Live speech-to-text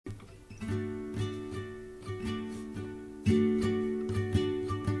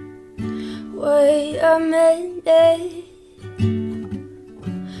Wait a minute,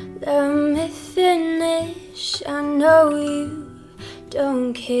 let me finish. I know you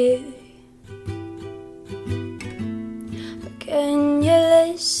don't care, but can you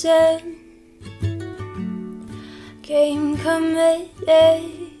listen? Game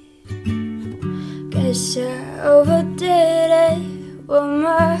committed, guess I overdid it. With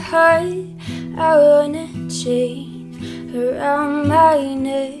my heart, I run a chain around my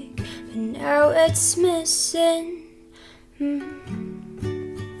neck, but now it's missing.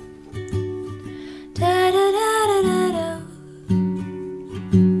 Da da da da da da,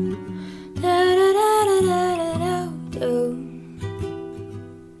 da da da da da da da.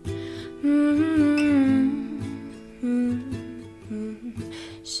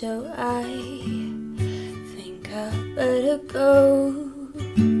 So I think I better go.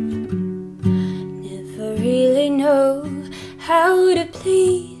 Never really know how to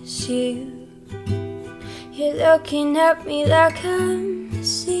please you. You're looking at me like I'm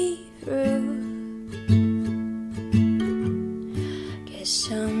see-through.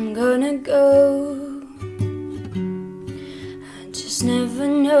 Guess I'm gonna go. I just never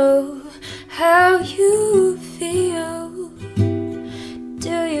know how you feel.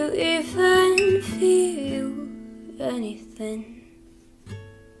 Do you even feel anything?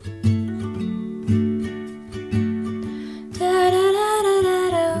 Da da da da da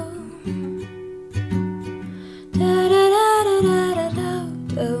da, da da da da da da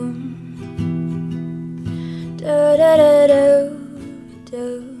da, da da da da da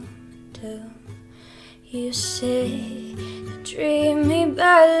da. You say you treat me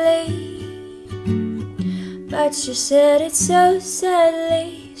badly, but you said it so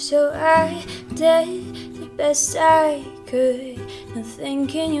sadly. So I did the best I could, not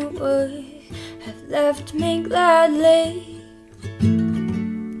thinking you would have left me gladly.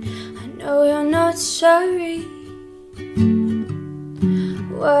 I know you're not sorry.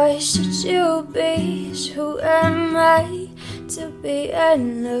 Why should you be? So who am I to be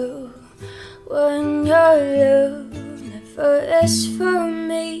in love when your love never is for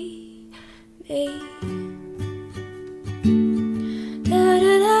me? Da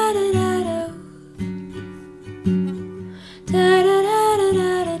da da da da da, da da da da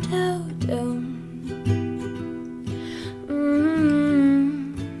da da da.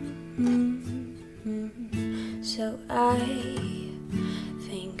 So I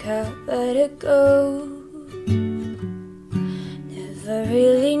think I better go. Never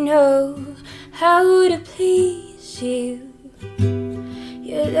really know how to please you.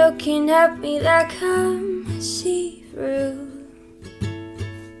 You're looking at me like I'm see-through.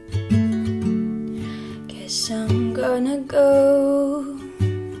 Guess I'm gonna go.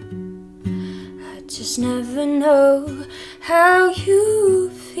 I just never know how you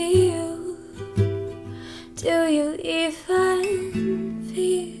feel. Do you even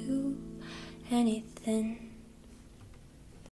feel anything?